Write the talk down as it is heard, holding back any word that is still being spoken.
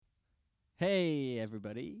Hey,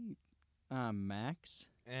 everybody. I'm Max.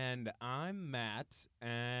 And I'm Matt,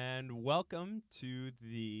 and welcome to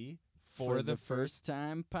the For the First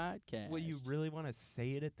Time podcast. Well, you really want to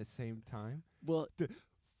say it at the same time? Well,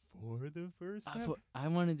 For the first time? I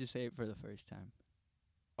wanted to say it for the first time.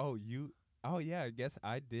 Oh, yeah, I guess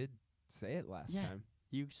I did say it last time.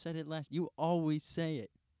 You said it last. You always say it.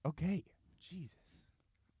 Okay. Jesus.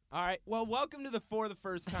 All right. Well, welcome to the For the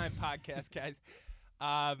First Time podcast, guys.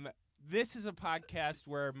 This is a podcast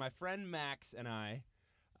where my friend Max and I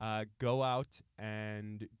go out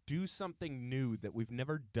and do something new that we've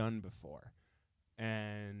never done before,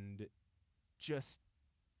 and just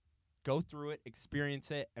go through it, experience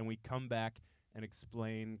it, and we come back and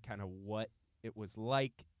explain kind of what it was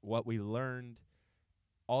like, what we learned,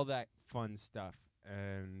 all that fun stuff,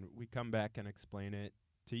 and we come back and explain it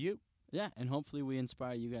to you. Yeah, and hopefully we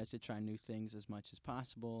inspire you guys to try new things as much as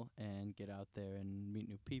possible and get out there and meet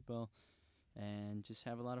new people and just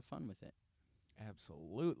have a lot of fun with it.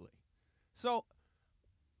 Absolutely. So,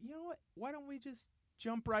 you know what? Why don't we just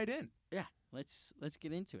jump right in? Yeah, let's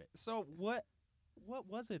get into it. So, what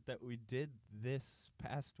was it that we did this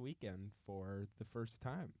past weekend for the first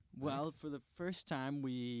time? Well, Max? for the first time,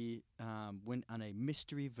 we went on a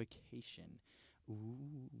mystery vacation.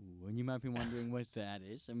 Ooh, and you might be wondering what that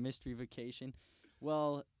is, a mystery vacation.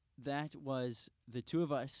 Well, that was the two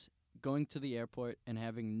of us going to the airport and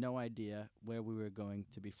having no idea where we were going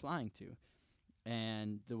to be flying to.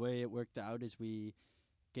 And the way it worked out is we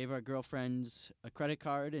gave our girlfriends a credit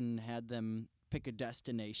card and had them pick a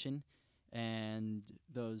destination. And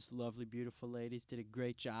those lovely, beautiful ladies did a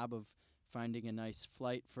great job of finding a nice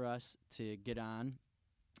flight for us to get on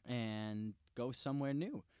and go somewhere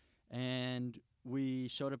new. And we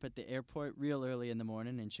showed up at the airport real early in the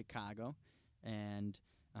morning in Chicago and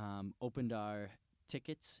opened our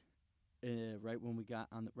tickets right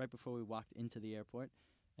before we walked into the airport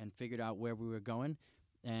and figured out where we were going.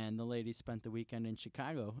 And the ladies spent the weekend in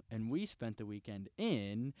Chicago, and we spent the weekend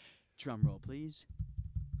in, drum roll please,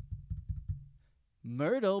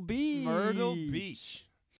 Myrtle Beach. Myrtle Beach.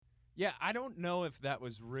 Yeah, I don't know if that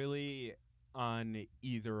was really on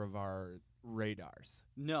either of our radars.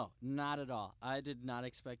 No, not at all. I did not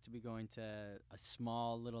expect to be going to a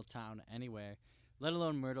small little town anywhere, let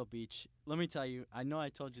alone Myrtle Beach. Let me tell you, I know I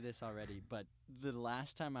told you this already, but the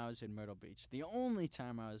last time I was in Myrtle Beach, the only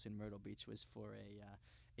time I was in Myrtle Beach was for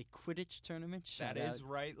a Quidditch tournament. That is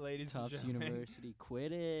right, ladies and Tufts gentlemen. University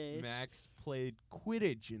Quidditch. Max played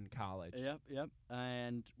Quidditch in college. Yep.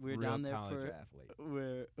 And we were Real down there college for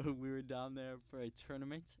athlete. we were down there for a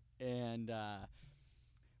tournament, and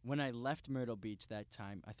when I left Myrtle Beach that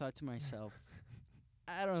time, I thought to myself,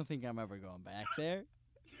 I don't think I'm ever going back there.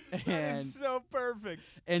 That is so perfect.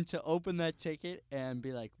 And to open that ticket and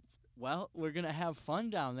be like, well, we're going to have fun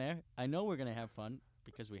down there. I know we're going to have fun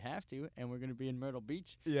because we have to, and we're going to be in Myrtle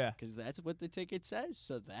Beach. Yeah. Because that's what the ticket says,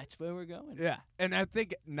 so that's where we're going. Yeah. And I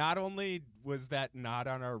think not only was that not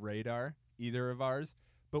on our radar, either of ours,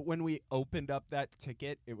 but when we opened up that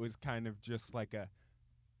ticket, it was kind of just like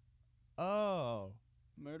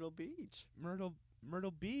Myrtle Beach. Myrtle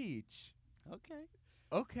Beach.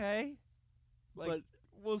 Okay. Like, But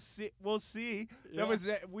we'll see. Yeah. That was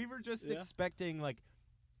it. We were just Yeah. expecting like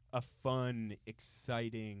a fun,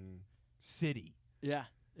 exciting city. Yeah.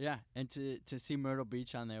 And to see Myrtle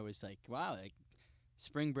Beach on there was like, wow, like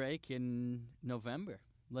spring break in November.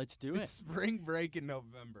 Let's do It's spring break in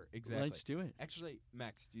November. it. Exactly. Let's do it. Actually,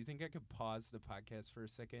 Max, do you think I could pause the podcast for a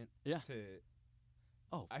second? Yeah. To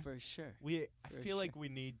For sure. I For feel like sure. we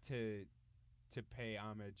need to pay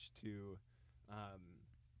homage to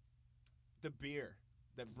the beer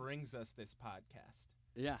that brings us this podcast.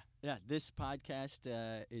 Yeah. This podcast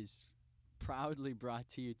is proudly brought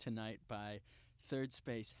to you tonight by Third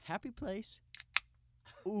Space Happy Place.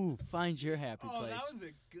 Ooh, find your happy place. That was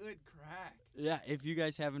a good crack. Yeah, if you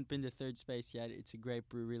guys haven't been to Third Space yet, it's a great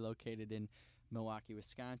brewery located in Milwaukee,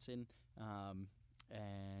 Wisconsin.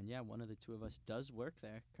 And yeah, one of the two of us does work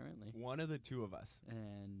there currently. One of the two of us.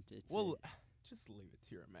 And it's Just leave it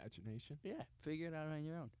to your imagination. yeah, figure it out on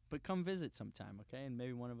your own. But come visit sometime, okay? And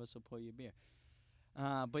maybe one of us will pour you a beer.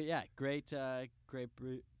 But yeah, great beer,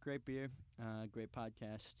 great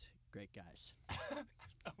podcast, great guys.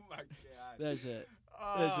 Oh my god. There's a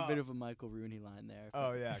bit of a Michael Rooney line there.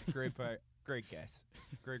 Oh yeah, great guys.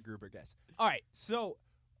 Great group of guys. All right, so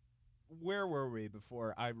where were we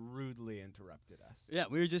before I rudely interrupted us? Yeah,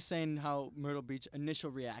 we were just saying how Myrtle Beach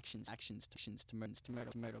initial reactions to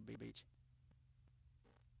Myrtle Beach.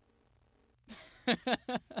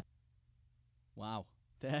 Wow,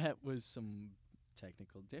 that was some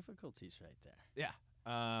technical difficulties right there.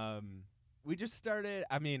 Yeah. we just started.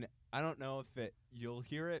 I mean, I don't know if you'll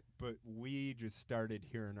hear it, but we just started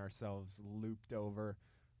hearing ourselves looped over,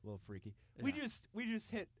 a little freaky. We Yeah.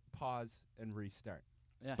 just hit pause and restart.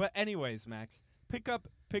 Yeah. But anyways, Max, pick up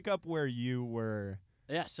where you were.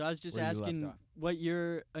 Yeah, so I was just Where you left asking off. what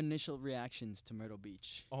your initial reactions to Myrtle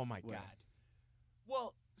Beach. Oh my Well. God.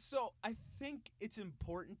 Well, so I think it's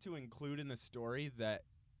important to include in the story that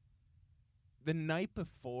the night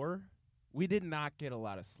before we did not get a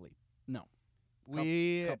lot of sleep. No.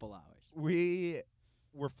 We Couple hours. we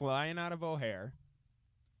were flying out of O'Hare.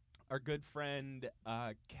 Our good friend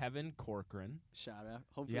Kevin Corcoran. Shout out.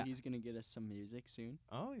 Hopefully Yeah. he's going to get us some music soon.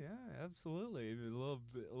 Oh yeah, absolutely. A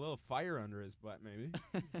little fire under his butt, maybe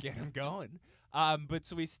get him going. But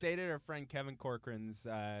so we stayed at our friend Kevin Corcoran's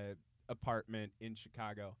apartment in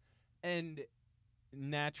Chicago, and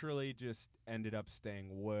naturally just ended up staying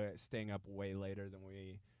up way later than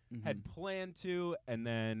we had planned to. And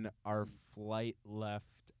then our flight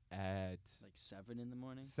left at Like 7 in the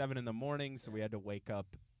morning. 7 in the morning, so we had to wake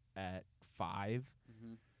up at 5.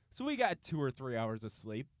 Mm-hmm. So we got 2 or 3 hours of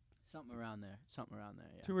sleep. Something around there.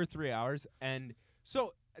 Yeah. 2 or 3 hours. And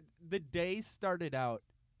so the day started out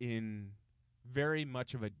in very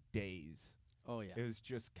much of a daze. Oh, yeah. It was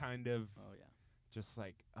just kind of Oh, yeah. just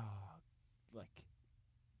like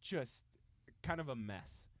just kind of a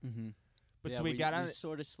mess. Mm-hmm. But yeah, so we got on.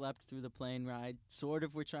 sort of slept through the plane ride. Sort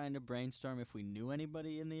of we're trying to brainstorm if we knew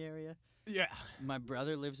anybody in the area. Yeah. My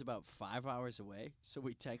brother lives about 5 hours away, so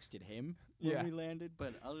we texted him when Yeah. we landed.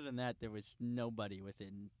 But other than that, there was nobody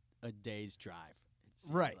within a day's drive. It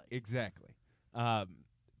seemed Right, like. exactly.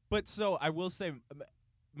 But so I will say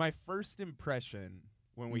my first impression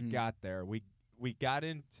when we Mhm. got there, we got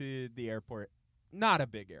into the airport, not a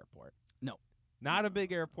big airport. No. Not a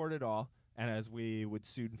big airport at all. And as we would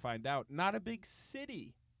soon find out, not a big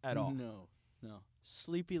city at all. No.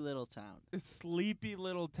 Sleepy little town. A sleepy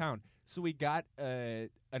little town. So we got an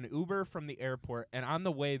Uber from the airport, and on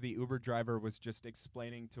the way, the Uber driver was just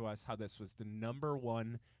explaining to us how this was the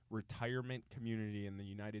 #1 retirement community in the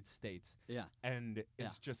United States. Yeah. And it's Yeah.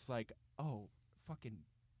 just like, oh, fucking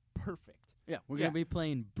perfect. Yeah, we're Yeah. going to be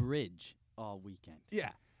playing bridge all weekend.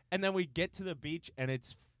 Yeah. And then we get to the beach, and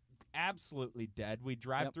it's absolutely dead. We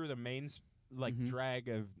drive Yep. through the main Mhm. drag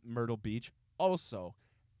of Myrtle Beach, also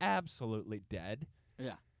absolutely dead.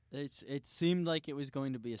 Yeah. It seemed like it was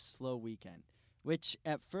going to be a slow weekend, which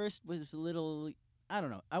at first was a little, I don't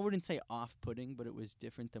know, I wouldn't say off-putting, but it was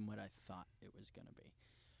different than what I thought it was going to be.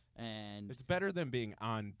 And It's better than being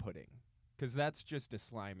on pudding, because that's just a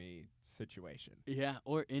slimy situation. yeah,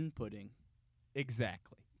 or inputting.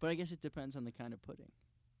 Exactly. But I guess it depends on the kind of pudding.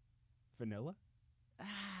 Vanilla?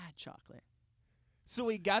 Chocolate. So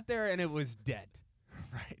we got there and it was dead,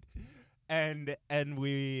 right? And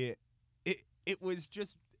it was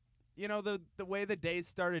just, the way the day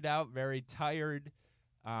started out, very tired.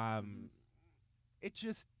 It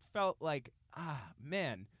just felt like,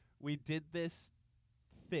 man, we did this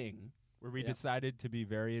thing where we Yeah. decided to be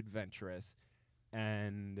very adventurous,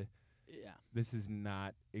 and Yeah. this is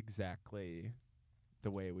not exactly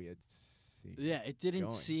the way we had seen. Yeah, it didn't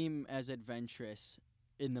going. seem as adventurous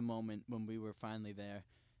in the moment when we were finally there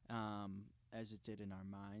as it did in our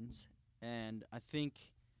minds. And I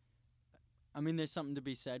think, there's something to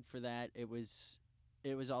be said for that. It was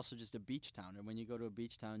also just a beach town. And when you go to a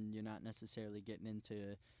beach town, you're not necessarily getting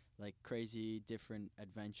into like crazy different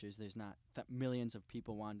adventures. There's not millions of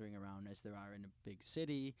people wandering around as there are in a big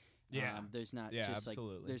city. Yeah. There's not Yeah, just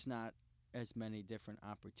absolutely. there's not as many different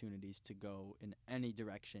opportunities to go in any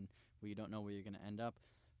direction where you don't know where you're going to end up.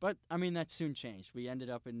 But, that soon changed. We ended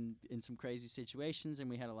up in some crazy situations, and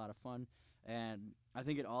we had a lot of fun. And I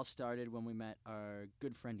think it all started when we met our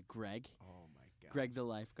good friend Greg, Oh, my God. Greg the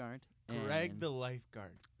lifeguard. Greg And the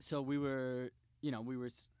lifeguard. so we were,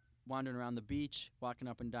 wandering around the beach, walking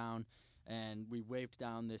up and down, and we waved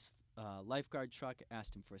down this lifeguard truck,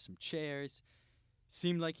 asked him for some chairs.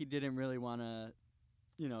 Seemed like he didn't really want to,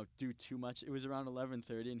 do too much. It was around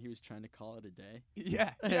 11:30, and he was trying to call it a day.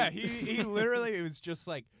 Yeah, yeah. He literally was just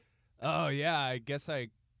like, oh, yeah, I guess I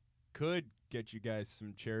could get you guys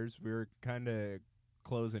some chairs. We were kind of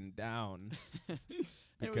closing down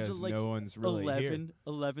because no one's really here.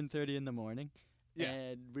 11:30 in the morning. Yeah.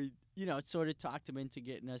 And we, sort of talked him into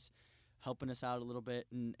helping us out a little bit.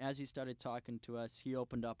 And as he started talking to us, he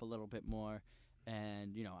opened up a little bit more.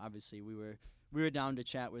 And, obviously we were down to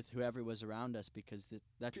chat with whoever was around us because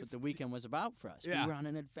that's what the weekend was about for us. Yeah. We were on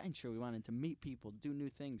an adventure. We wanted to meet people, do new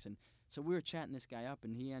things. And so we were chatting this guy up,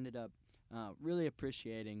 and he ended up really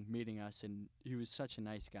appreciating meeting us. And he was such a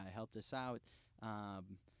nice guy, helped us out.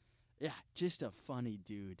 Yeah, just a funny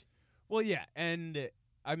dude. Well, yeah, and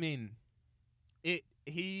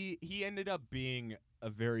He ended up being a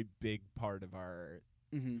very big part of our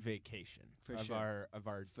vacation For of sure.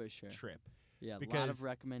 our For sure. trip. Yeah, a lot Because- of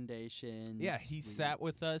recommendations. Yeah, he We- sat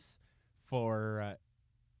with us for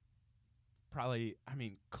probably, I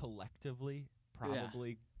mean, collectively,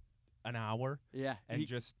 probably an hour, Yeah, and he-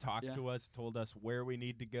 just talked yeah. to us, told us where we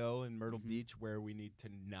need to go in Myrtle Mhm. Beach, where we need to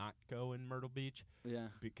not go in Myrtle Beach, yeah.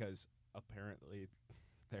 because apparently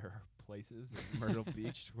there are places in Myrtle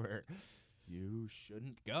Beach where you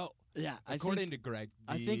shouldn't go. Yeah, According to Greg,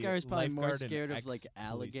 I think I was probably more lifeguard and scared of like ex-police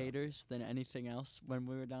alligators than anything else when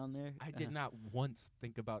we were down there. officer. I did not once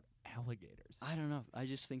think about alligators. I don't know. I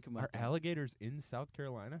just think about Are them. alligators in South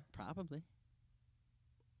Carolina? Probably.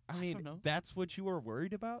 I I mean, don't know. that's what you were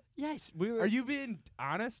worried about? Yes, we were. Are you being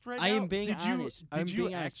honest right now? I am being did honest. You, I'm did you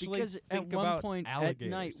being honest actually because think at one about point alligators? at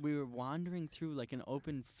night we were wandering through like an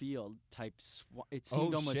open field type. It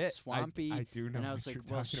seemed almost shit. swampy, I do know and I what was like, you're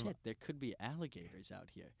 "Well, talking shit, about. there could be alligators out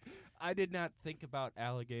here." I did not think about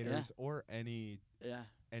alligators or any Yeah,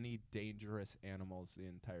 dangerous animals the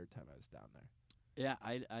entire time I was down there. yeah.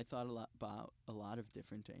 I thought a lot about a lot of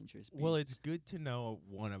different dangerous beasts. Well, it's good to know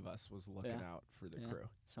one of us was looking Yeah. out for the Yeah. crew.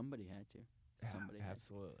 somebody had to. Yeah, Somebody had to.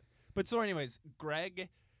 absolutely. But so, anyways, Greg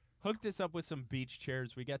hooked us up with some beach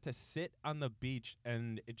chairs. We got to sit on the beach,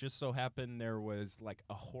 and it just so happened there was like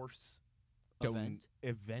a horse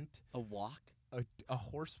event, A walk. a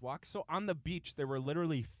horse walk. So on the beach, there were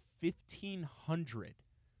literally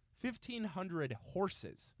 1,500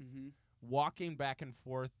 horses Mm-hmm. walking back and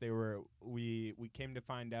forth. They were we came to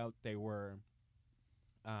find out they were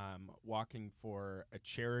walking for a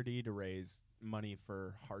charity to raise money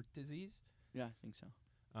for heart disease. Yeah, I think so.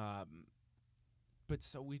 But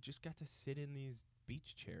so we just got to sit in these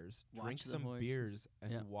beach chairs, Watch drink the some horses. beers,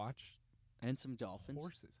 and Yeah. watch And some dolphins.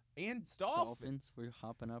 horses and Dolphins dolphins. were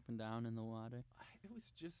hopping up and down in the water. It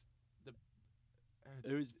was just the.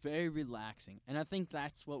 It was very relaxing, and I think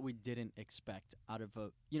that's what we didn't expect out of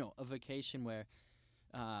a vacation where.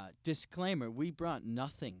 Disclaimer: we brought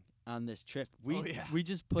nothing on this trip. We Oh, yeah. we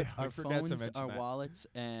just put Yeah, we our forgot to phones, mention our that. wallets,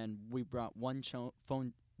 and we brought one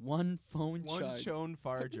phone One charge, chone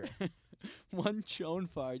farger. one chone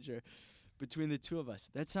farger between the two of us.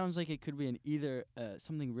 That sounds like it could be either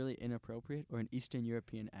something really inappropriate or an Eastern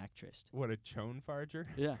European actress. What, a chone farger?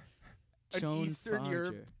 Yeah, An chone Eastern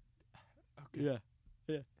Europe- farger. Okay. Yeah.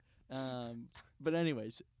 But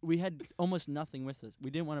anyways, we had almost nothing with us. We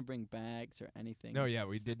didn't want to bring bags or anything. No, yeah,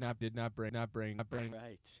 we did not bring.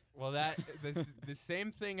 Right. Well, the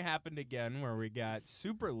same thing happened again where we got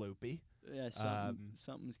super loopy. Yeah,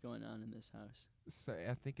 something's going on in this house. So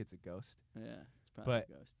I think it's a ghost. Yeah, it's probably But-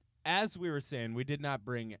 a ghost. As we were saying, we did not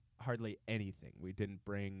bring hardly anything. We didn't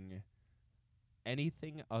bring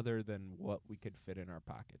anything other than what we could fit in our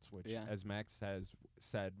pockets, which, Yeah. as Max has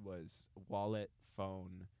said, was wallet,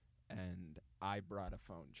 phone, and I brought a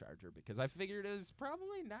phone charger because I figured it was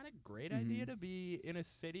probably not a great idea Mhm. to be in a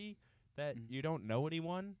city that Mhm. you don't know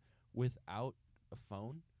anyone without a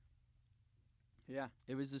phone. Yeah,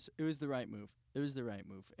 it was the right move. It was the right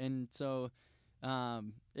move. And so,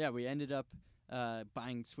 we ended up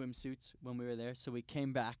buying swimsuits when we were there. So we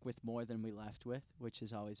came back with more than we left with, which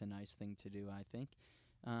is always a nice thing to do, I think.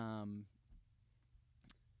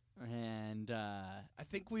 I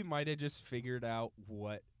think we might have just figured out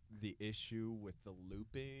what the issue with the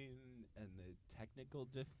looping and the technical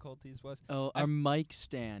difficulties was. our mic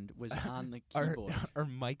stand was on the Our, keyboard. our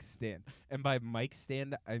mic stand. And by mic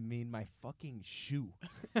stand, I mean my fucking shoe.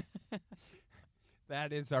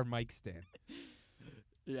 That is our mic stand.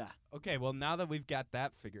 Yeah. Okay, well, now that we've got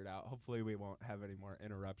that figured out, hopefully we won't have any more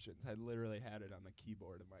interruptions. I literally had it on the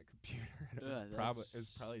keyboard of my computer. And it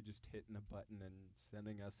was probably just hitting a button and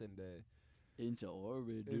sending us Into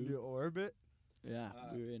orbit, dude. into orbit. Yeah,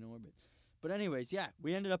 Uh, we were in orbit. But anyways, yeah,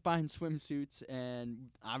 we ended up buying swimsuits, and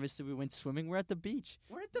obviously we went swimming. We're at the beach.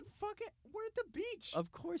 We're at the beach.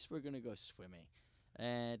 Of course we're going to go swimming.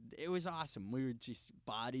 And it was awesome. We were just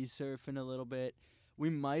body surfing a little bit. We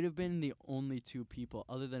might have been the only two people,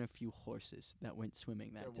 other than a few horses, that went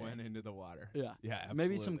swimming that day. went into the water. Yeah. Yeah, absolutely.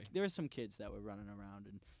 Maybe there were some kids that were running around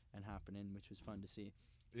and hopping in, which was fun to see.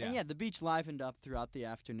 Yeah. And yeah, the beach livened up throughout the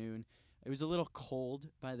afternoon. It was a little cold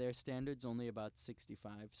by their standards, only about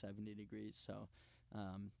 65, 70 degrees. So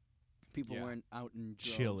people Yeah. weren't out in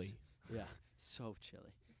droves. Chilly. Yeah, so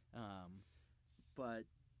chilly. But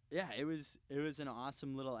yeah, it was an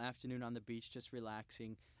awesome little afternoon on the beach, just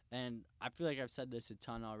relaxing. And I feel like I've said this a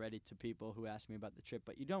ton already to people who ask me about the trip,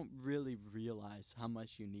 but you don't really realize how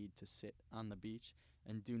much you need to sit on the beach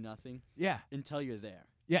and do nothing Yeah. until you're there.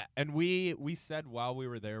 Yeah, and we said while we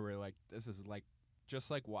were there, we are like, this is like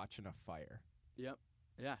just like watching a fire. Yep.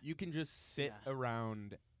 Yeah. You can just sit Yeah.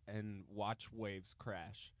 around and watch waves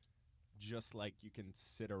crash, just like you can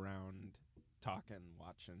sit around talking,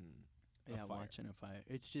 watching a Yeah, fire. watching a fire.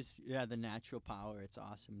 It's just the natural power. It's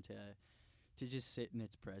awesome to just sit in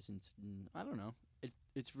its presence, and I don't know.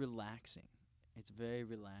 It's relaxing. It's very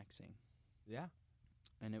relaxing, Yeah.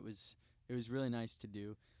 and it was really nice to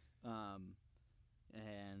do.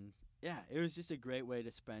 And yeah, it was just a great way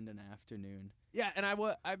to spend an afternoon. Yeah, and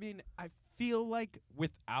I mean, I feel like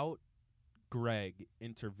without Greg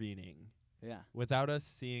intervening, Yeah. without us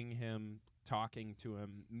seeing him, talking to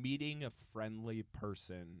him, meeting a friendly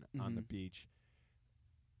person on the Mhm. beach,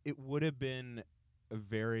 it would have been a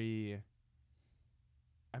very,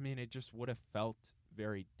 I mean, it just would have felt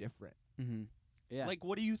very different. Mhm. Yeah. Like,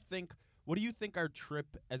 what do you think? What do you think our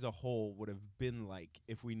trip as a whole would have been like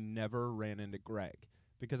if we never ran into Greg?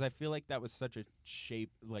 Because I feel like that was such a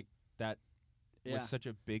that yeah. was such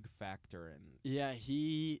a big factor in. Yeah,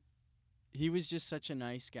 he was just such a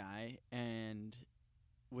nice guy and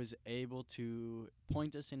was able to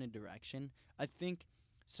point us in a direction. I think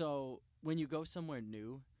so when you go somewhere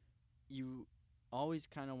new, you always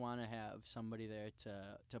kind of want to have somebody there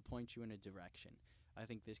to point you in a direction. I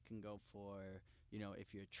think this can go for,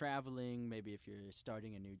 if you're traveling, maybe if you're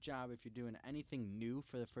starting a new job, if you're doing anything new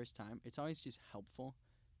for the first time, it's always just helpful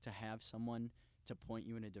to have someone to point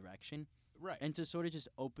you in a direction Right. and to sort of just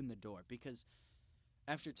open the door, because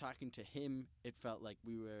after talking to him, it felt like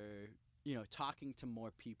we were, talking to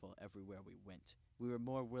more people everywhere we went. We were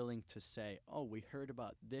more willing to say, "Oh, we heard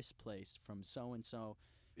about this place from so and so,"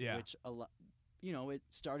 Yeah. which it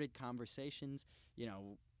started conversations.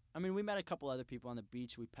 I mean, we met a couple other people on the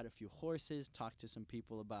beach. We pet a few horses, talked to some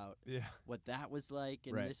people about Yeah. what that was like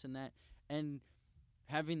and Right. this and that, and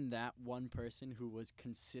having that one person who was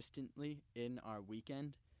consistently in our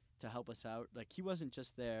weekend to help us out. Like, he wasn't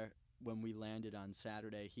just there when we landed on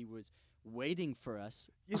Saturday. He was waiting for us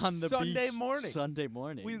Yeah, on the Sunday beach morning. Sunday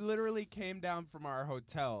morning. We literally came down from our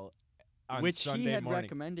hotel on Which he Sunday had morning,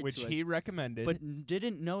 recommended which to he us, recommended. but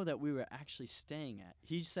didn't know that we were actually staying at.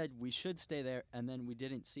 He said we should stay there, and then we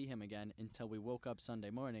didn't see him again until we woke up Sunday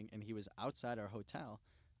morning, and he was outside our hotel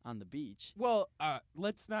on the beach. well,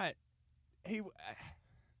 let's not.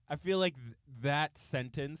 I feel like that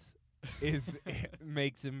sentence is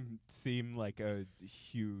makes him seem like a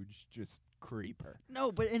huge just creeper.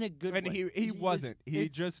 No, but in a good And way. he wasn't. He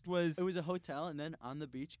it's- just was. It was a hotel, and then on the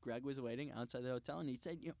beach, Greg was waiting outside the hotel, and he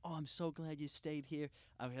said, "Oh, I'm so glad you stayed here.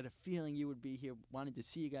 I had a feeling you would be here. Wanted to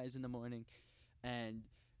see you guys in the morning," and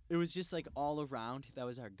it was just like all around. That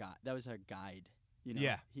was our guide. That was our guide.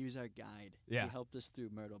 Yeah. he was our guide. Yeah. He helped us through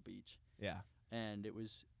Myrtle Beach, Yeah. and it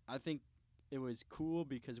was. I think it was cool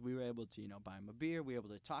because we were able to, buy him a beer. We were able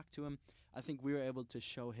to talk to him. I think we were able to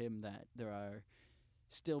show him that there are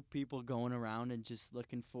still people going around and just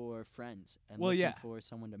looking for friends and Well, looking yeah. for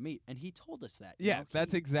someone to meet. And he told us that. Yeah,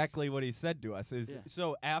 that's exactly what he said to us. Is Yeah.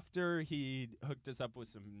 so after he hooked us up with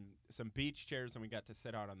some beach chairs and we got to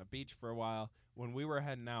sit out on the beach for a while. When we were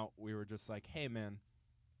heading out, we were just like, "Hey, man,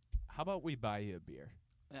 how about we buy you a beer?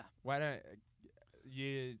 Yeah. Why don't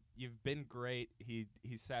you've been great." He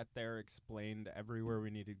sat there, explained everywhere we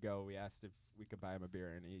needed to go. We asked if we could buy him a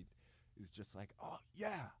beer, and he was just like, "Oh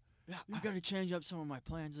yeah, Yeah, I've got to change up some of my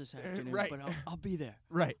plans this afternoon, right. but I'll be there.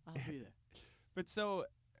 right." I'll be there. But so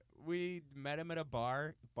we met him at a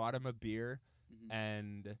bar, bought him a beer. Mhm.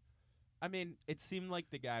 And I mean, it seemed like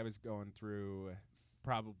the guy was going through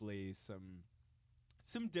probably some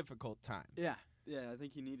difficult times. Yeah, I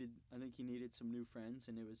think he needed some new friends,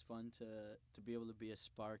 and it was fun to be able to be a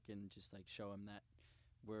spark and just like show him that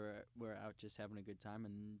we're out just having a good time.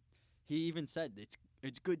 And he even said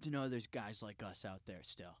it's good to know there's guys like us out there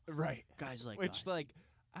still. Right. Guys like Which us. like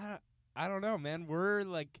I don't know, man. We're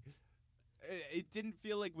like it didn't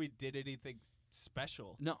feel like we did anything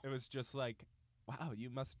special. No. It was just like, wow, you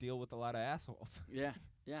must deal with a lot of assholes.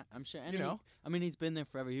 Yeah, I'm sure. And You know? I mean, he's been there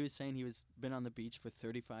forever. He was saying been on the beach for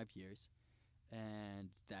 35 years, and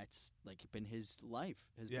that's like been his life.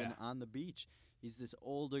 Has been Yeah. on the beach. He's this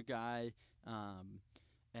older guy,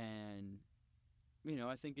 and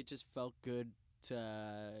I think it just felt good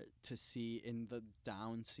to see in the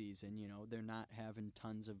down season. They're not having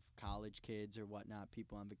tons of college kids or whatnot,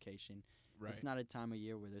 people on vacation. It's not a time of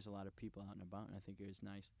year where there's a lot of people out and about, and I think it was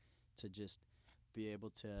nice to just be able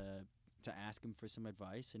to ask him for some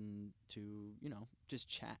advice and to, just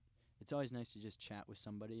chat. It's always nice to just chat with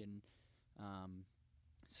somebody, and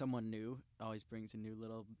someone new always brings a new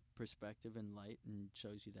little perspective and light and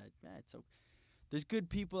shows you that there's good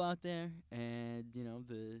people out there, and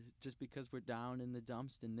just because we're down in the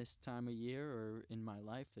dumps in this time of year or in my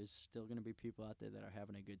life, there's still going to be people out there that are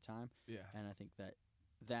having a good time. Yeah. And I think that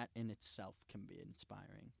that in itself can be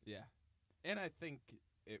inspiring. Yeah. And I think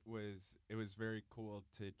it was very cool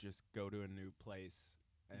to just go to a new place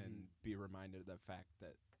and be reminded of the fact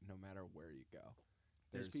that no matter where you go,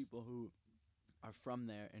 There's people who are from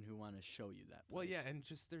there and who want to show you that place. Well, yeah, and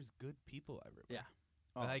just there's good people everywhere. Yeah.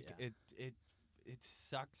 Oh, Like yeah. it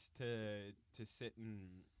sucks to sit and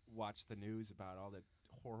watch the news about all the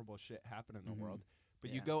horrible shit happening in the world, but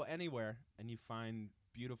you Yeah. go anywhere and you find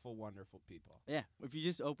beautiful, wonderful people. Yeah, if you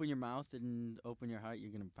just open your mouth and open your heart,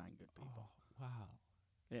 you're going to find good people. Oh, wow.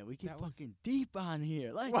 Yeah, we get That was- fucking deep on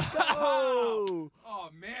here. Let's Wow. go! Oh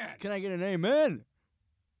man. Can I get an amen?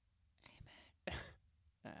 Amen.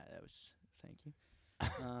 That was, thank you.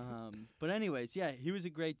 But anyways, yeah, he was a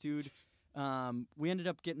great dude. We ended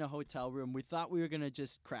up getting a hotel room. We thought we were going to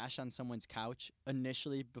just crash on someone's couch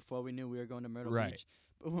initially before we knew we were going to Myrtle Right. Beach.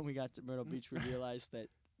 But when we got to Myrtle Beach, we realized that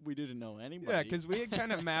we didn't know anybody. Yeah, because we had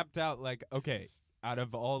kind of mapped out like, okay, out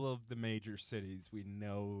of all of the major cities, we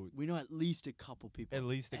know we know at least a couple people. at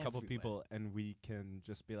least a couple everywhere. people, and we can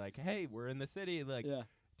just be like, hey, we're in the city. Like, Yeah.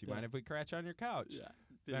 do you mind if we crash on your couch? Yeah.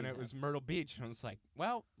 Then it was Myrtle Beach, and I was like,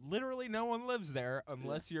 well, literally no one lives there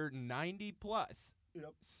unless you're 90 plus.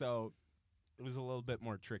 Yep. So it was a little bit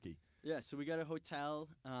more tricky. Yeah, so we got a hotel.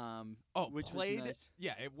 Which played? was nice.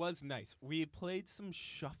 Yeah, it was nice. We played some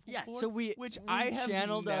shuffleboard. Yeah, so we I have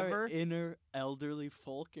channeled never our inner elderly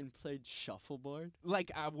folk and played shuffleboard.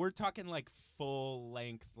 like we're talking like full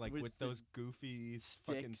length, like With with the those goofy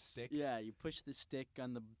fucking sticks. Yeah, you push the stick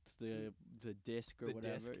on the disc or the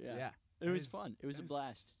whatever. disc. Yeah. It It was fun. It was a that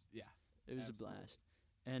blast. Yeah. It was absolutely. a blast.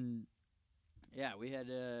 And yeah, we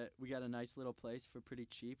got a nice little place for pretty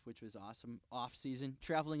cheap, which was awesome. Off season,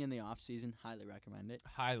 traveling in the off season, highly recommend it.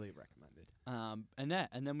 Highly recommended.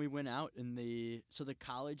 And then we went out in the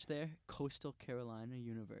college there, Coastal Carolina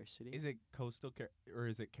University. Is it or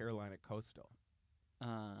is it Carolina Coastal?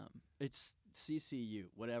 It's CCU,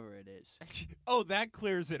 whatever it is. Oh, that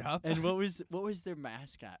clears it up. And what was their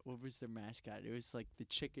mascot? What was their mascot? It was like the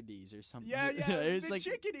chickadees or something. yeah, it was the like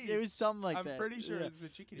chickadees. it was something like I'm that. pretty sure yeah. it's the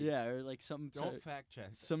chickadees. Yeah, or like some Don't fact check.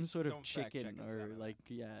 some sort of don't fact chicken check us or out on like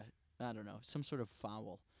I don't know, some sort of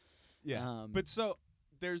fowl. Yeah. But so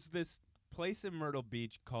there's this place in Myrtle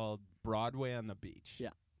Beach called Broadway on the Beach. Yeah.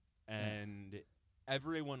 And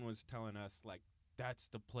everyone was telling us like that's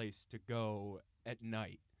the place to go at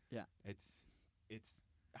night. Yeah. It's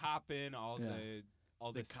hopping all Yeah.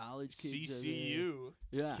 the college kids are there. CCU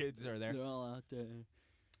Yeah, kids are there. They're all out there.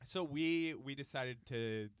 So we decided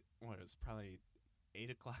to it was probably 8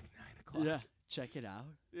 o'clock, 9 o'clock. Yeah, check it out.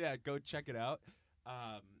 Yeah, go check it out.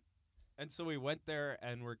 And so we went there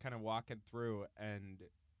and we're kind of walking through, and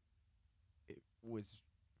it was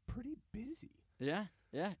pretty busy. Yeah,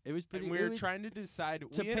 it was pretty. And we it were was- trying to decide.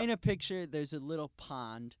 to we had paint a picture. There's a little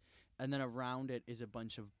pond, and then around it is a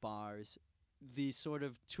bunch of bars. The sort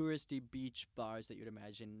of touristy beach bars that you'd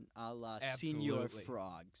imagine, a la Senor Absolutely.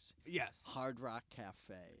 Frogs, yes, Hard Rock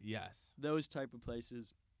Cafe, yes, those type of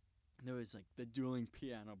places. There was like the dueling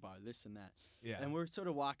piano bar, this and that. yeah. And we're sort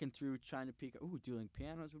of walking through trying to peek. Ooh, dueling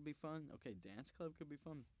pianos would be fun. Okay, dance club could be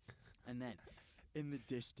fun. And then in the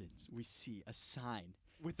distance, we see a sign.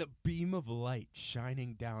 With a beam of light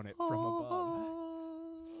shining down it from above.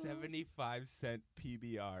 75-cent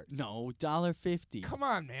PBRs. No, $1.50. Come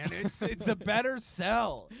on, man. It's a better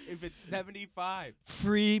sell if it's 75.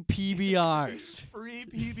 Free PBRs. Free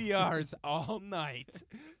PBRs all night.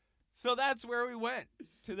 So that's where we went,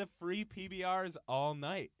 to the free PBRs all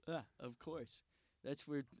night. Yeah, of course. That's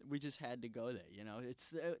where we just had to go there, you know.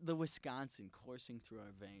 It's the Wisconsin coursing through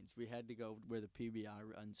our veins. We had to go where the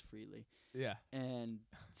PBR runs freely. Yeah. And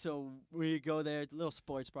so we go there, little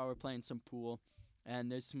sports bar, we're playing some pool,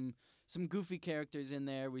 and there's some goofy characters in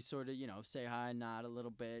there. We sort of, say hi, nod a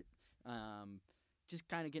little bit. Just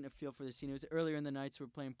kind of getting a feel for the scene. It was earlier in the night, so we're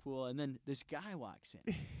playing pool, and then this guy walks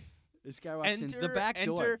in. This guy walks in the back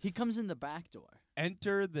door. He comes in the back door.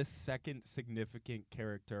 Enter the second significant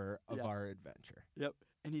character of Yeah. our adventure. Yep.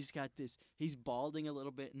 And he's got he's balding a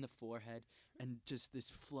little bit in the forehead and just this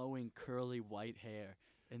flowing curly white hair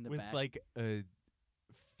in the With back. like a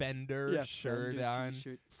Fender shirt Fender on.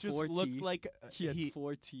 t-shirt, Just 4 looked teeth. like He had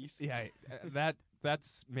 4 teeth. yeah,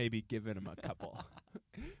 that's maybe giving him a couple.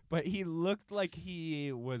 But he looked like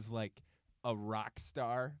he was like a rock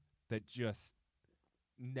star that just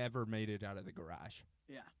never made it out of the garage.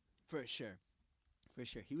 Yeah, for sure. For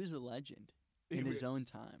sure. He was a legend He in wa- his own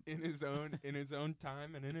time. In his own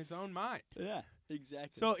time and in his own mind. Yeah,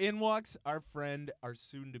 exactly. So in walks our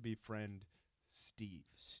soon to be friend,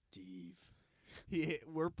 Steve.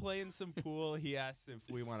 We're playing some pool. He asked if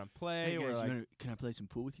we want to play. Hey We're guys, like, can I play some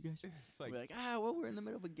pool with you guys? it's like, We're like, we're in the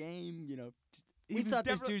middle of a game, We was thought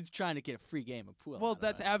this definitely- dude's trying to get a free game of pool. Well, out of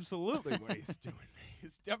that's us. absolutely what he's doing.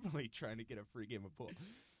 He's definitely trying to get a free game of pool.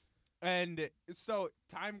 And so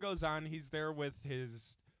time goes on. He's there with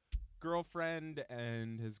his girlfriend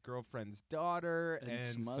and his girlfriend's daughter And and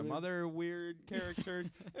some some other- other weird characters.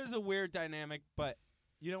 It was a weird dynamic, but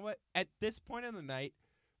you know what? At this point in the night,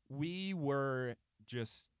 we were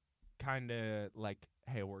just kind of like,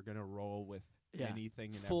 hey, we're going to roll with Yeah.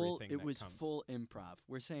 anything and full. everything It that was comes. full improv.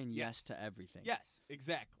 We're saying yes Yes. to everything. Yes,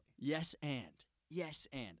 exactly. Yes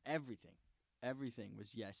and everything. Everything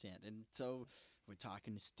was yes and so we're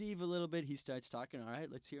talking to Steve a little bit. He starts talking. All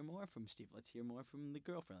right, let's hear more from Steve. Let's hear more from the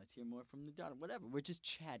girlfriend. Let's hear more from the daughter. Whatever. We're just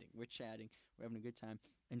chatting. We're having a good time.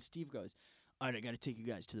 And Steve goes, "All right, I got to take you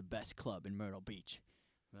guys to the best club in Myrtle Beach."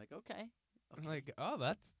 We're like, okay. I'm like, oh,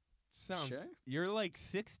 that sounds. Sure. You're like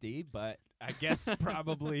 60, but I guess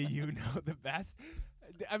probably you know the best.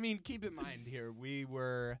 I mean, keep in mind here, we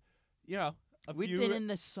were, you know, We'd been in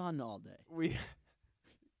the sun all day.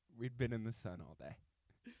 we'd been in the sun all day.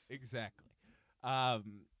 Exactly.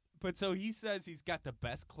 But so he says he's got the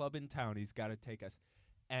best club in town. He's got to take us,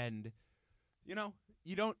 and you know,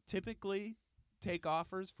 you don't typically take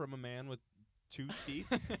offers from a man with 2 teeth.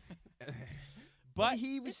 But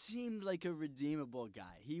seemed like a redeemable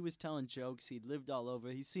guy. He was telling jokes. He'd lived all over.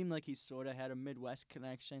 He seemed like he sort of had a Midwest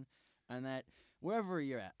connection, and that wherever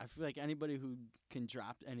you're at, I feel like anybody who can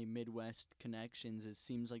drop any Midwest connections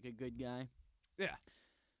seems like a good guy. Yeah.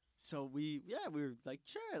 So we were like,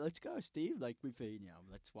 sure, let's go, Steve. Like we figured,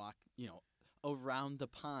 let's walk, around the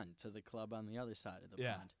pond to the club on the other side of the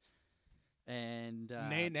Yeah. pond. And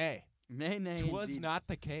nay. nay, Twas indeed. not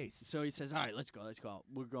the case. So he says, all right, let's go.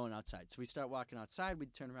 We're going outside. So we start walking outside. We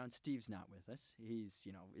turn around. Steve's not with us. He's,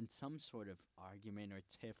 in some sort of argument or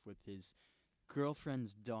tiff with his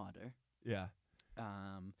girlfriend's daughter. Yeah.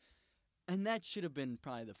 And that should have been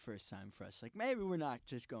probably the first time for us. Like, maybe we're not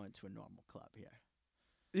just going to a normal club here.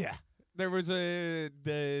 Yeah. There was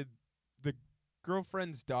the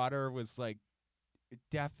girlfriend's daughter was like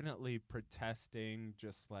definitely protesting,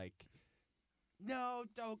 just like, no,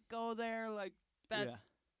 don't go there. Like, that's Yeah.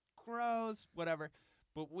 gross, whatever.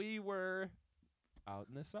 But we were out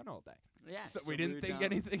in the sun all day. Yeah. So we didn't were think down.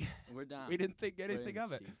 anything. We're down. We didn't think We're anything in,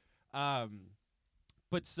 of it. Steve.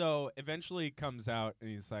 But so eventually he comes out and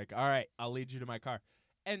he's like, all right, I'll lead you to my car.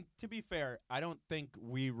 And to be fair, I don't think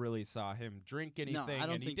we really saw him drink anything. No, I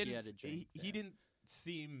don't and think he he didn't. had a drink He there. didn't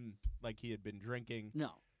seem like he had been drinking.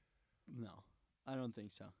 No, I don't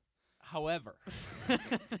think so. However,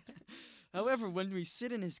 However, when we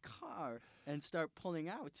sit in his car and start pulling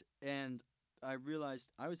out, and I realized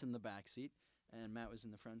I was in the back seat and Matt was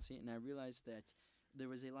in the front seat, and I realized that there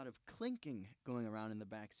was a lot of clinking going around in the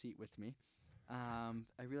back seat with me.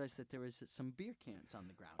 I realized that there was some beer cans on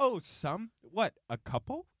the ground. a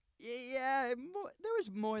couple? Yeah, there was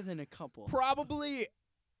more than a couple. Probably,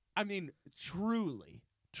 I mean,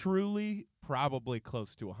 truly, probably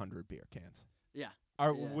close to 100 beer cans. Yeah.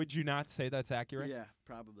 Are, Yeah. Would you not say that's accurate? Yeah,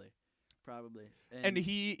 probably. And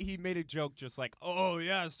he made a joke just like, oh,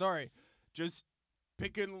 yeah, sorry, just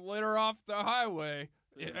picking litter off the highway.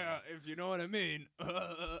 Yeah, if you know what I mean.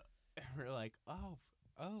 And we're like, oh,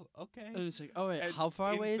 okay. And it's like, oh, wait, And how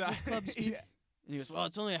far away is this inside- club, Steve? Yeah. And he goes, well,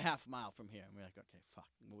 it's only a half mile from here. And we're like, okay, fuck.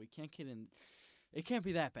 Well, we can't get in. It can't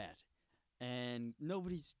be that bad. And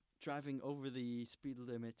nobody's driving over the speed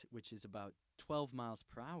limit, which is about 12 miles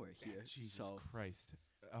per hour here. Jesus so, Christ.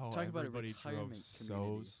 Oh, talk about a everybody drove retirement so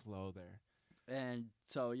community. slow there. and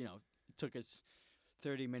so, it took us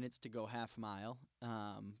 30 minutes to go half mile.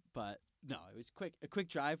 But no, it was a quick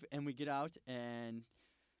drive. And we get out and,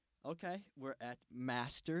 okay, we're at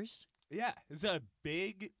Masters. Yeah, it's a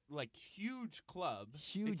big, like, huge club. It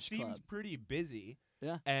Huge seemed club. pretty busy.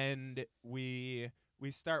 Yeah. And we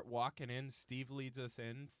start walking in. Steve leads us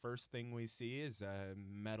in. First thing we see is a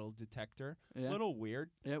metal detector. Yeah. Little weird.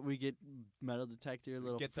 Yeah, we get metal detector, a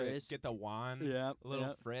little get frisk. the wand. Yeah, A little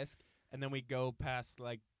yeah. frisk. And then we go past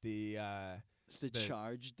like the the the-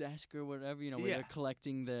 charge desk or whatever, where Yeah. they're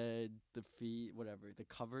collecting the fee, whatever, the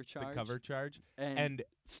cover charge. cover charge. And, And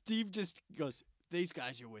Steve just goes, "These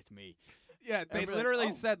guys are with me." yeah, they we're like, literally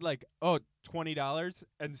 "Oh." said like, "Oh, $20."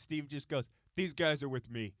 And Steve just goes, "These guys are with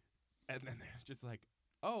me." And then they're just like,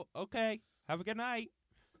 "Oh, okay. Have a good night."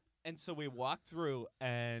 And so we walk through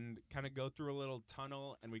and kind of go through a little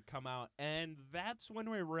tunnel and we come out, and that's when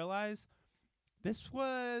we realize this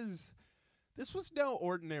was no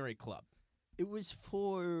ordinary club. It was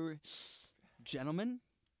for gentlemen.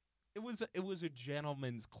 It was a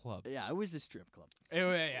gentleman's club. Yeah, it was a strip club.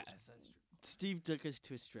 Yeah. Steve took us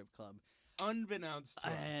to a strip club, Unbeknownst to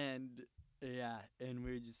us. and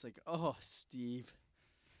we were just like, "Oh, Steve,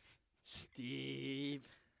 Steve.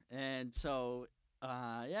 And so,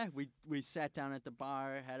 yeah, we sat down at the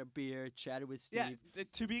bar, had a beer, chatted with Steve. Yeah,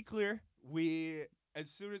 to be clear, as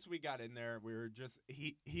soon as we got in there, we were just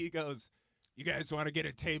he goes, "You guys want to get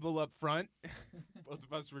a table up front?" Both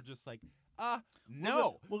of us were just like,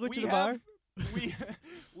 no. We'll go to We the have- bar.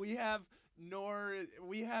 we have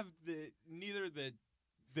neither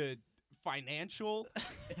the financial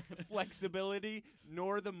flexibility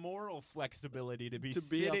nor the moral flexibility to be To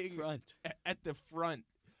be up sitting front. at the front.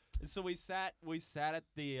 So we sat at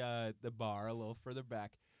the bar a little further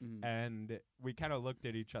back, Mhm. and we kind of looked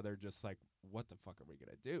at each other just like, what the fuck are we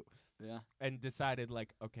gonna do? Yeah. And decided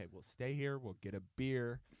like, okay, we'll stay here, we'll get a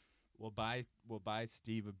beer, we'll buy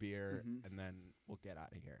Steve a beer, Mhm. and then we'll get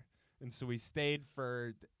out of here. And so we stayed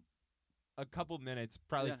for a couple minutes,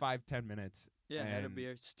 probably Yeah. 5-10 minutes. Yeah, had a and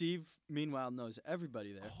beer. Steve, meanwhile, knows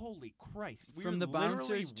everybody there. Holy Christ! We From were the literally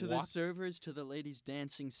bouncers to the walk- servers to the ladies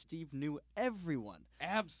dancing, Steve knew everyone.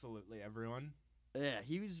 absolutely everyone. Yeah,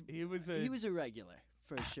 he was He was a regular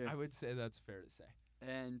for sure. I would say that's fair to say.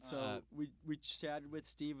 And so we chatted with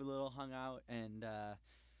Steve a little, hung out, and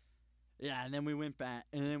yeah, and then we went back,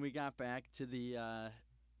 and then we got back to the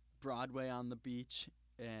Broadway on the beach,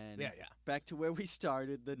 and Yeah. back to where we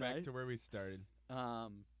started the Back night. to where we started.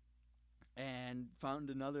 And found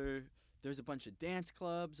another. There's a bunch of dance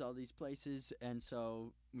clubs, all these places, and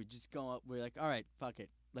so we just go up. We're like, all right, fuck it,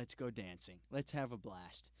 let's go dancing, let's have a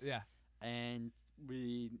blast. Yeah. And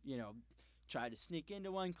we, try to sneak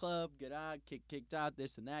into one club, get out, kicked out,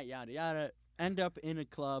 this and that, yada yada. End up in a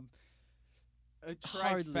club. A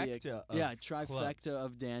Hardly trifecta. trifecta clubs.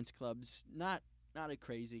 of dance clubs. Not a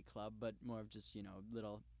crazy club, but more of just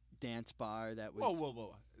little dance bar that was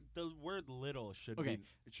Whoa! The word "little" should Okay, be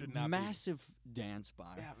it should not massive dance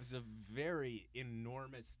bar. be. Yeah, it was a very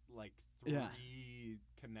enormous, like Yeah. 3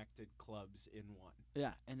 connected clubs in one.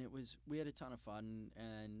 Yeah, and we had a ton of fun,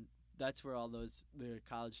 and that's where all the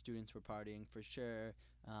college students were partying for sure.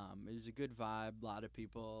 It was a good vibe, a lot of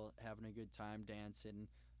people having a good time dancing.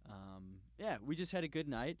 Yeah, we just had a good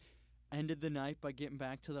night. Ended the night by getting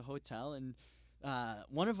back to the hotel, and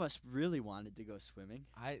one of us really wanted to go swimming.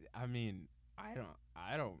 I mean,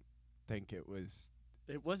 I don't think it was.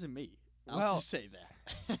 It wasn't me. I'll Well- just say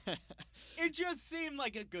that. It just seemed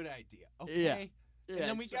like a good idea. Okay. Yeah, And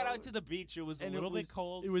then we got so- out to the beach. It was a and little it was, bit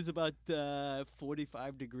cold. It was about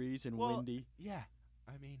 45 degrees and Well, windy, Yeah.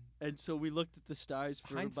 I mean, and so we looked at the stars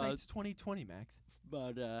for hindsight's 20/20, Max.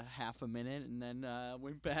 about half a minute, and then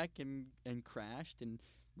went back and crashed. And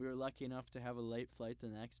we were lucky enough to have a late flight the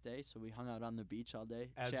next day, so we hung out on the beach all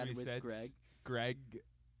day, As chatted we with said, Greg. Greg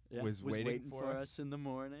Yeah, was waiting for us. in the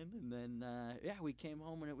morning, and then we came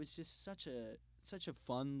home, and it was just such a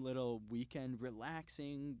fun little weekend,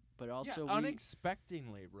 relaxing, but also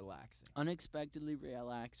unexpectedly relaxing. unexpectedly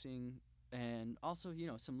relaxing, and also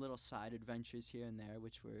some little side adventures here and there,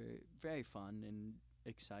 which were very fun and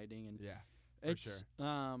exciting. And Yeah. it's sure.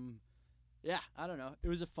 yeah, I don't know, it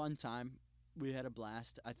was a fun time. We had a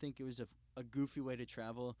blast. I think it was a goofy way to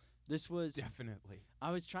travel. This was Definitely.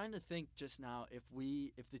 I was trying to think just now if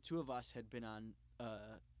the two of us had been on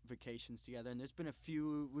vacations together, and there's been a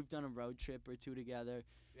few. We've done a road trip or two together,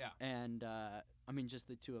 Yeah. and I mean just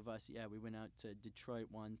the two of us. Yeah, we went out to Detroit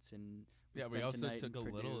once, and Yeah, we spent a also night took in a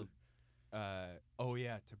little. Purdue.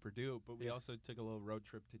 To Purdue, but we Yeah. also took a little road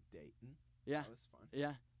trip to Dayton. Yeah, That was fun.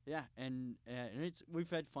 yeah, and we've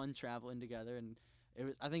had fun traveling together, and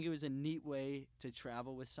I think it was a neat way to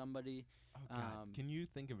travel with somebody. Oh God! Can you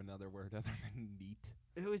think of another word other than neat?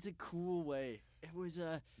 It was a cool way. It was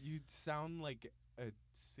a You sound like a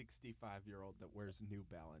 65-year-old that wears New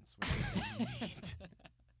Balance when you say neat.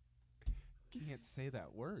 Can't say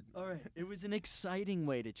that word. All right. It was an exciting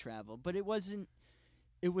way to travel, but it wasn't.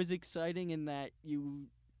 It was exciting in that you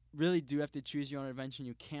really do have to choose your own adventure. And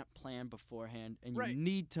you can't plan beforehand, and Right. you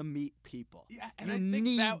need to meet people. Yeah, and You I think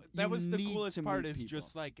need- that you was the need coolest to part meet is people.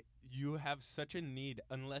 just like you have such a need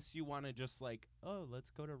unless you want to just like, oh, let's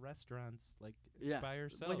go to restaurants like Yeah. by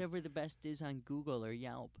yourself. Whatever the best is on Google or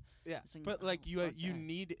Yelp. Yeah, It's like, but like oh, you fuck you that.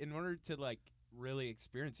 need in order to like really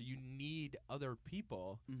experience it, you need other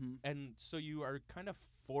people, Mm-hmm. and so you are kind of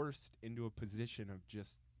forced into a position of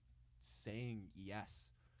just saying yes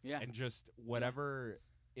Yeah. and just whatever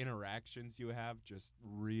interactions you have, just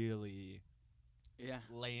really Yeah.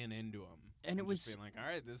 laying into them. And it was- just being like, all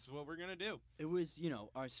right, this is what we're gonna do. It was,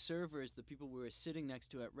 our servers, the people we were sitting next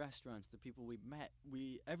to at restaurants, the people we met.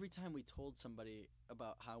 Every time we told somebody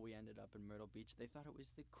about how we ended up in Myrtle Beach, they thought it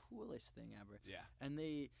was the coolest thing ever. Yeah. And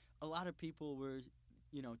a lot of people were,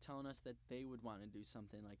 telling us that they would want to do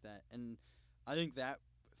something like that. And I think that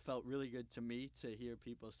felt really good to me to hear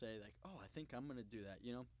people say like, "Oh, I think I'm gonna do that,"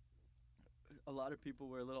 a lot of people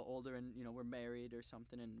were a little older and were married or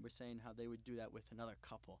something, and were saying how they would do that with another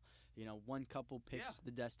couple. One couple picks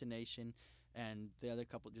the destination, and the other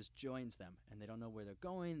couple just joins them, and they don't know where they're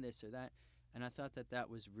going, this or that. And I thought that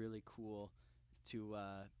was really cool to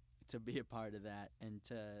be a part of that, and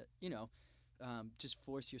to just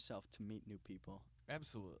force yourself to meet new people.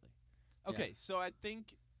 Absolutely. Okay, so I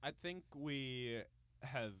think we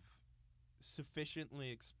have sufficiently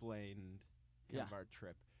explained kind of our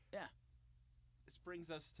trip. Yeah. This brings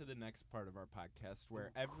us to the next part of our podcast,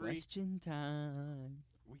 where question time.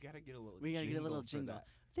 We gotta get a little. jingle.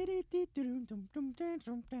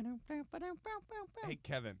 Hey,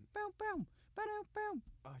 Kevin.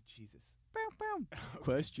 Oh, Jesus.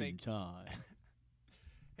 Question time.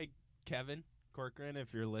 Hey, Kevin Corcoran,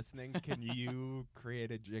 if you're listening, can you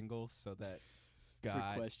create a jingle so that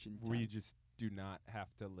for question time. we just do not have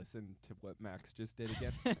to listen to what Max just did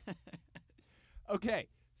again? Okay,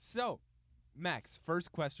 so Max,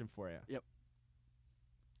 first question for you. Yep.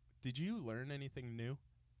 Did you learn anything new?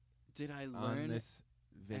 Did I on learn this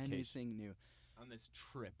vacation? anything new? On this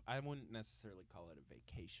trip. I wouldn't necessarily call it a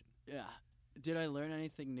vacation. Yeah. Did I learn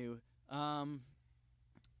anything new?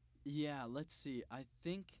 Yeah, let's see. I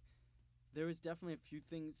think there was definitely a few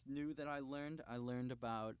things new that I learned. I learned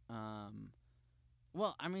about,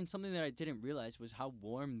 something that I didn't realize was how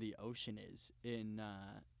warm the ocean is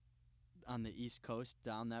on the East Coast,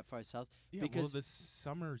 down that far south. Yeah, because the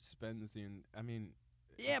summer spends in,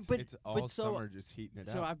 Yeah, it's all summer just heating it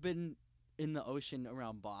up. So I've been in the ocean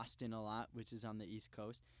around Boston a lot, which is on the East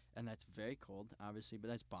Coast, and that's very cold, obviously, but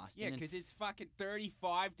that's Boston. Yeah, because it's fucking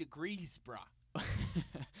 35 degrees, bruh.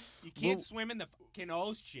 You can't Well- swim in the fucking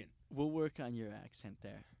ocean. We'll work on your accent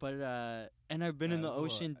there. But and I've been in the it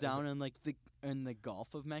was a ocean little- down in the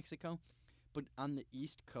Gulf of Mexico, but on the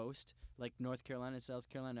East Coast, like North Carolina, South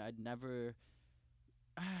Carolina, I'd never.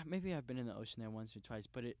 Maybe I've been in the ocean there once or twice,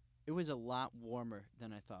 but it was a lot warmer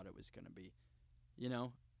than I thought it was gonna be.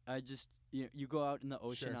 I just you go out in the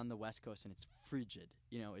ocean Sure. on the West Coast and it's frigid.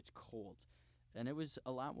 It's cold, and it was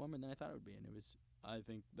a lot warmer than I thought it would be, and it was. I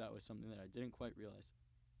think that was something that I didn't quite realize.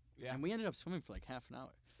 Yeah. And we ended up swimming for like half an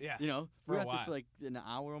hour. Yeah. We For were a out there while. for like an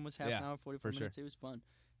hour, almost half Yeah, an hour, 45 for minutes. sure. It was fun.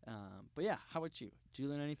 But yeah, how about you? Did you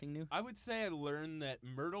learn anything new? I would say I learned that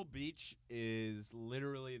Myrtle Beach is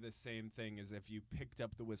literally the same thing as if you picked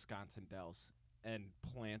up the Wisconsin Dells and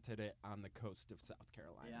planted it on the coast of South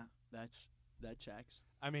Carolina. That checks.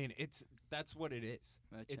 That's what it is.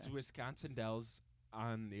 That It's checks. Wisconsin Dells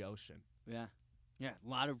on the ocean. Yeah. Yeah, a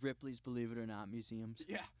lot of Ripley's, believe it or not, museums.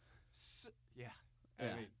 Yeah. Yeah. I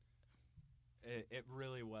Yeah. mean, it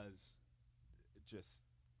really was just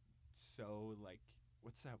so, like,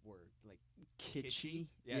 what's that word? Like, Kitschy.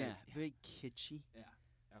 Yeah. Yeah, very kitschy. yeah,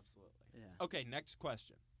 absolutely. Yeah. Okay, next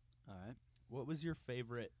question. All right. What was your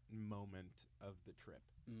favorite moment of the trip?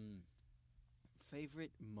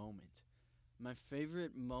 Favorite moment. My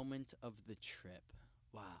favorite moment of the trip.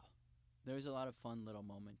 Wow. There was a lot of fun little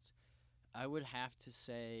moments. I would have to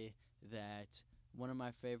say that one of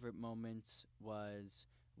my favorite moments was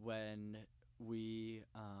when we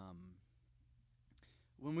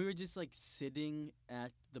were just like sitting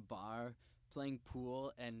at the bar playing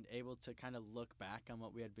pool and able to kind of look back on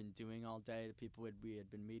what we had been doing all day, the people we had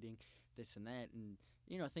been meeting, this and that, and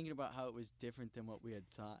thinking about how it was different than what we had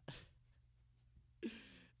thought.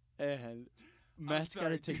 And Matt's got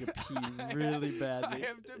to sorry, take a pee really badly. I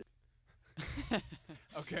have to.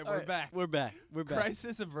 Okay, All we're right, back. We're back. We're back.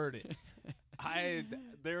 Crisis averted. I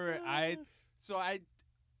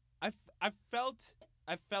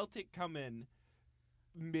felt it come in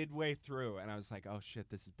midway through, and I was like, oh shit,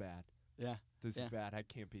 this is bad. Yeah. This Yeah. is bad. I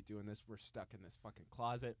can't be doing this. We're stuck in this fucking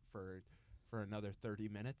closet for another 30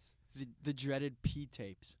 minutes. The dreaded pee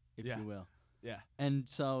tapes, if Yeah. you will. Yeah. And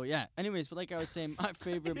so, yeah. Anyways, but like I was saying, my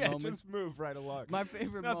favorite Yeah, moment. just move right along. My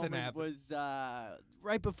favorite Nothing moment happened. was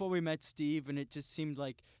right before we met Steve, and it just seemed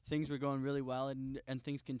like things were going really well, and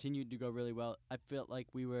things continued to go really well. I felt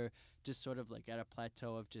like we were just sort of like at a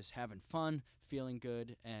plateau of just having fun, feeling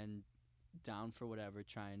good, and down for whatever,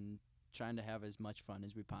 trying to have as much fun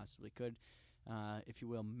as we possibly could, if you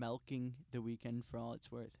will, milking the weekend for all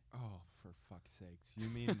it's worth. Oh, for fuck's sakes. You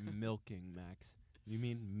mean milking, Max. You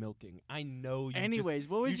mean milking. I know you Anyways,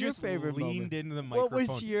 what was you your just favorite leaned moment? into the What microphone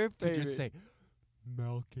was your to favorite? just say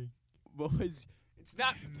milking. What was It's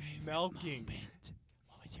not your favorite milking. moment?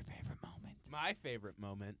 What was your favorite moment? My favorite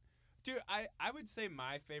moment. Dude, I would say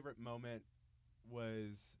my favorite moment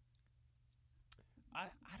was I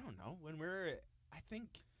don't know, when we're I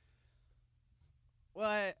think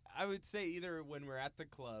well, I would say either when we're at the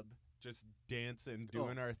club just dancing,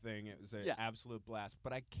 doing our thing. It was an Yeah. absolute blast.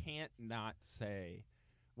 But I can't not say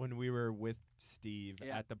when we were with Steve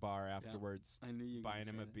Yeah. at the bar afterwards, I knew you were buying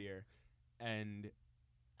gonna him a say that. beer, and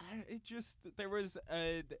it just there was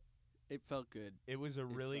a It felt good. it was a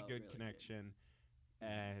really felt good really good. connection,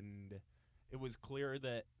 and it was clear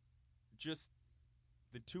that just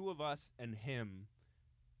the two of us and him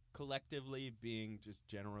collectively being just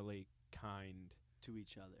generally kind To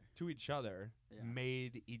each other. to each other Yeah.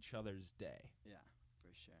 made each other's day, Yeah,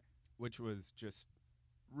 for sure. which was just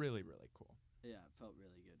really, really cool. Yeah, it felt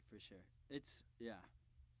really good for sure. It's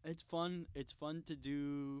fun. It's fun to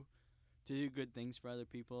do good things for other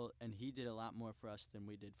people, and he did a lot more for us than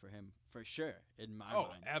we did for him, for sure, in my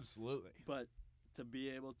mind. Absolutely. But to be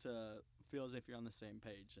able to feel as if you're on the same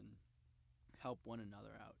page and help one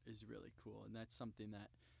another out is really cool, and that's something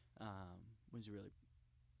that was really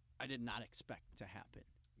I did not expect to happen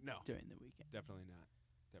No, during the weekend. definitely not.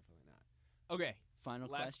 Definitely not. Okay, Final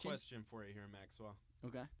last question. question for you here, Maxwell.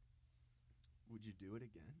 Okay. Would you do it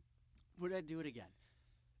again? Would I do it again?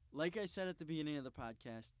 Like I said at the beginning of the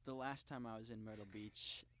podcast, the last time I was in Myrtle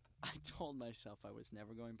Beach, I told myself I was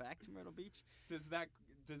never going back to Myrtle Beach. Does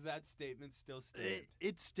that statement still stand?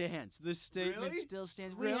 It stands. The statement Really? still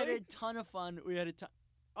stands. We had Really? a ton of fun.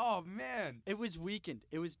 Oh man, It was weakened.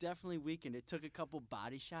 It was definitely weakened. It took a couple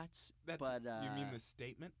body shots, that's but you mean the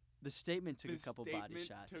statement? the statement took The a couple body statement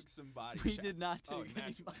shots. Took some body We shots. did not Oh, take any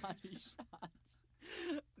naturally. body shots.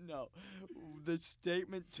 No, the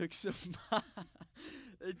statement took some.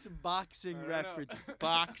 It's a boxing I don't reference. know.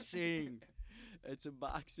 Boxing. It's a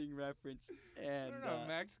boxing reference, I and don't know.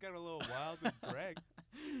 Max got a little wild with Greg.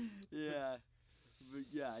 yeah, but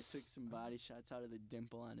yeah, I took some body shots out of the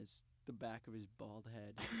dimple on the back of his bald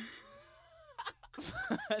head.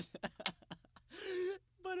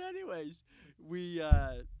 But anyways,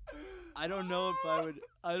 I don't know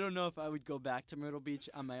if I would go back to Myrtle Beach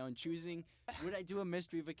on my own choosing. Would I do a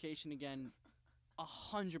mystery vacation again?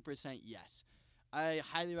 100% yes. I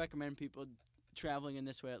highly recommend people traveling in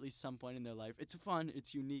this way at least some point in their life. It's fun,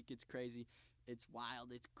 it's unique, it's crazy, it's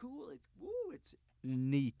wild, it's cool, it's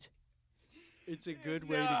neat. It's a good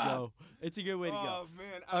way to Yeah. go. It's a good way to go. Oh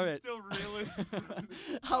man, All I'm right. still reeling. from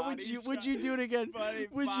the How would body you would shot- you do it again? Body,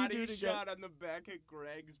 Would you body do it again? shot on the back of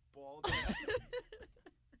Greg's bald head.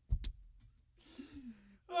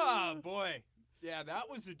 Oh boy, yeah, that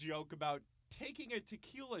was a joke about taking a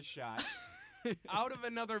tequila shot out of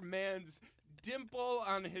another man's dimple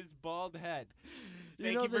on his bald head. You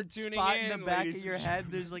Thank know you for the tuning spot in, in the back ladies of your and head?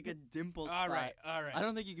 gentlemen. There's like a dimple spot. All right, all right. I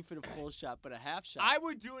don't think you can fit a full shot, but a half shot. I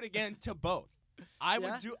would do it again to both. I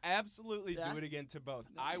Yeah? would absolutely Yeah? do it again to both.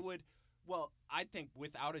 I Nice. would. Well, I think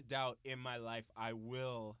without a doubt in my life, I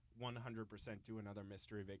will 100% do another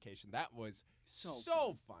mystery vacation. That was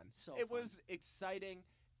so fun. So it fun. was exciting,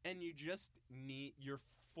 and you just you're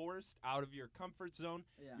forced out of your comfort zone.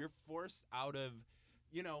 Yeah. You're forced out of,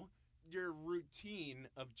 your routine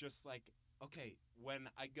of just like, okay, when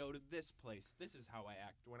I go to this place, this is how I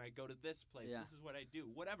act. When I go to this place, Yeah. this is what I do.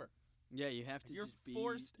 Whatever. Yeah, you have to You're just be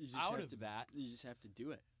forced you just out have of to, that. You just have to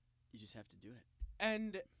do it. You just have to do it.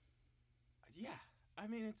 And yeah, I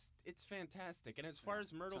mean it's fantastic. And as far Yeah,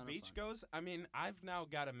 as Myrtle ton of Beach fun. goes, I mean I've now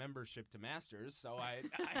got a membership to Masters, so I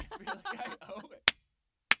feel like I owe it.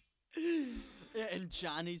 Yeah, and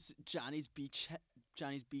Johnny's Beach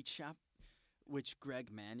Shop, which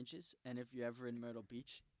Greg manages, and if you're ever in Myrtle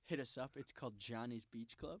Beach, hit us up. It's called Johnny's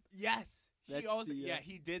Beach Club. Yes, That's he also the,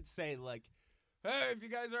 he did say like, hey, if you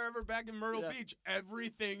guys are ever back in Myrtle Yeah. Beach,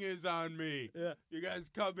 everything is on me. Yeah. You guys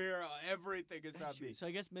come here, everything is on me. So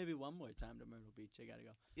I guess maybe one more time to Myrtle Beach. I gotta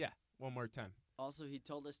go. One more time. Also, he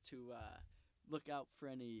told us to look out for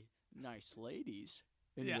any nice ladies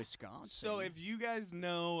in Yeah. Wisconsin. So if you guys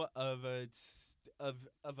know of a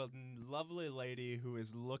lovely lady who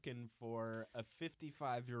is looking for a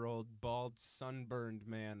 55-year-old bald sunburned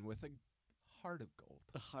man with a heart of gold,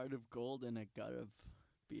 a heart of gold and a gut of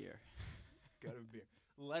beer. gut of beer,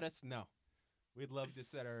 let us know. We'd love to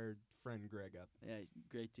set our friend Greg up. Yeah,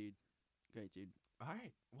 great dude. Great dude. All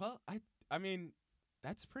right. Well, I mean,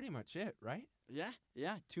 that's pretty much it, right? Yeah.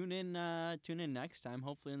 Tune in next time.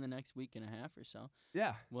 Hopefully in the next week and a half or so.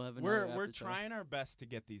 Yeah. We'll have another We're episode. trying our best to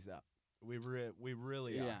get these up. We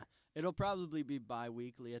really are. Yeah. It'll probably be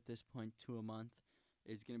bi-weekly at this point. 2 a month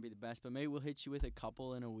is going to be the best. But maybe we'll hit you with a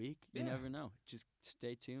couple in a week. You Yeah. never know. Just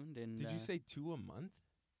stay tuned. And Did you say 2 a month?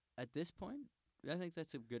 at this point, I think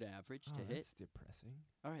that's a good average to hit. That's depressing.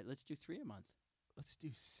 All right, let's do 3 a month. Let's do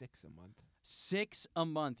 6 a month. 6 a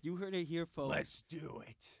month. You heard it here, folks. Let's do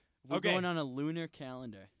it. We're Okay. going on a lunar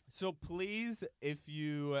calendar. So please, if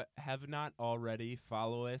you have not already,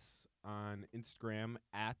 follow us on Instagram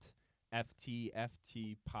at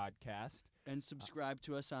FTFT Podcast. And subscribe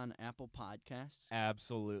to us on Apple Podcasts.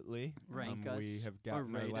 Absolutely. Rank us We have or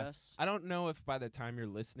gotten our rate last. us. I don't know if by the time you're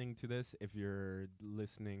listening to this, if you're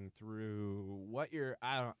listening through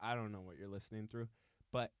I don't know what you're listening through,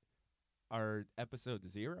 but our episode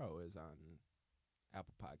 0 is on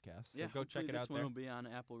Apple Podcasts. So Yeah, go check hopefully it this out one there. will be on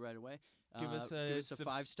Apple right away. Give us a give us a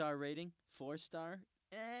 5-star rating. 4-star,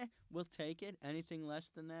 we'll take it. Anything less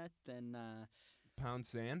than that, then Pound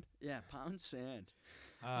Sand. pound sand.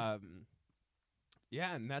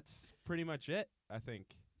 Yeah, and that's pretty much it, I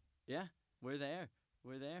think. Yeah, we're there.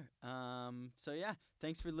 So yeah,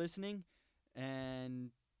 thanks for listening.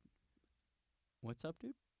 And what's up,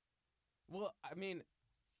 dude? Well, I mean,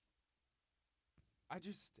 I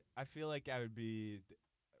feel like I would be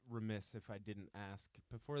remiss if I didn't ask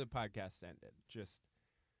before the podcast ended. Just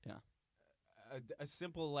a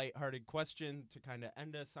simple, lighthearted question to kind of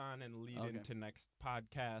end us on and lead into next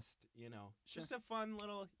podcast. Just a fun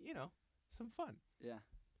little, some fun. Yeah.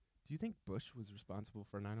 Do you think Bush was responsible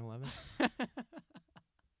for 9/11?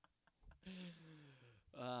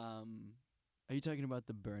 Are you talking about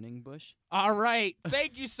the burning bush? All right.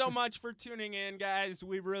 Thank you so much for tuning in, guys.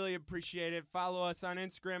 We really appreciate it. Follow us on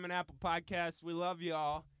Instagram and Apple Podcasts. We love you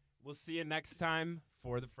all. We'll see you next time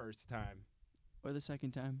for the first time. Or the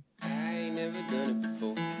second time. I ain't never done it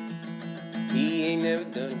before. He ain't never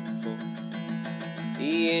done it before.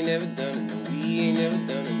 He ain't never done it, no. We ain't never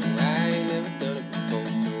done it, no. I ain't never done it before,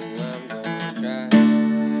 so I'm gonna try.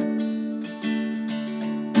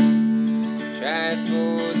 Try it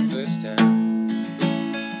for the first time.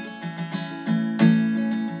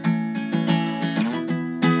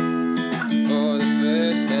 For the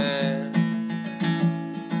first time.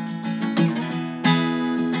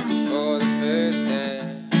 For the first time.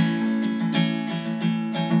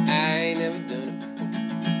 I ain't never done it before.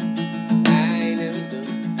 I ain't never done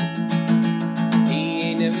it before. He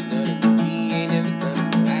ain't never done it. He ain't never done it.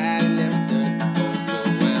 No, I ain't never done it before. So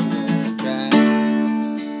I'm gonna try.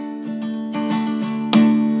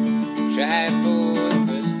 Try it for the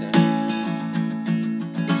first time.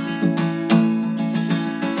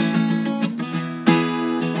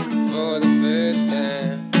 For the first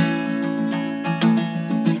time.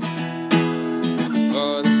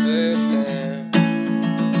 For the first time.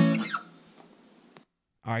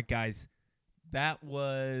 All right, guys. That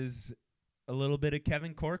was a little bit of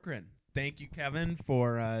Kevin Corcoran. Thank you, Kevin,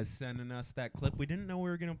 for sending us that clip. We didn't know we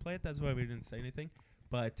were going to play it. That's why we didn't say anything.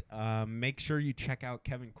 But make sure you check out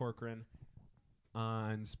Kevin Corcoran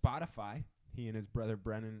on Spotify. He and his brother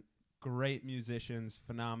Brennan, great musicians,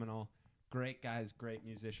 phenomenal. Great guys, great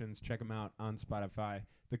musicians. Check them out on Spotify.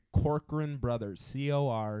 The Corcoran Brothers,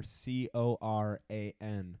 Corcoran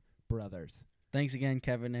Brothers. Thanks again,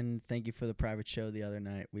 Kevin, and thank you for the private show the other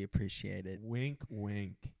night. We appreciate it. Wink,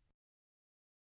 wink.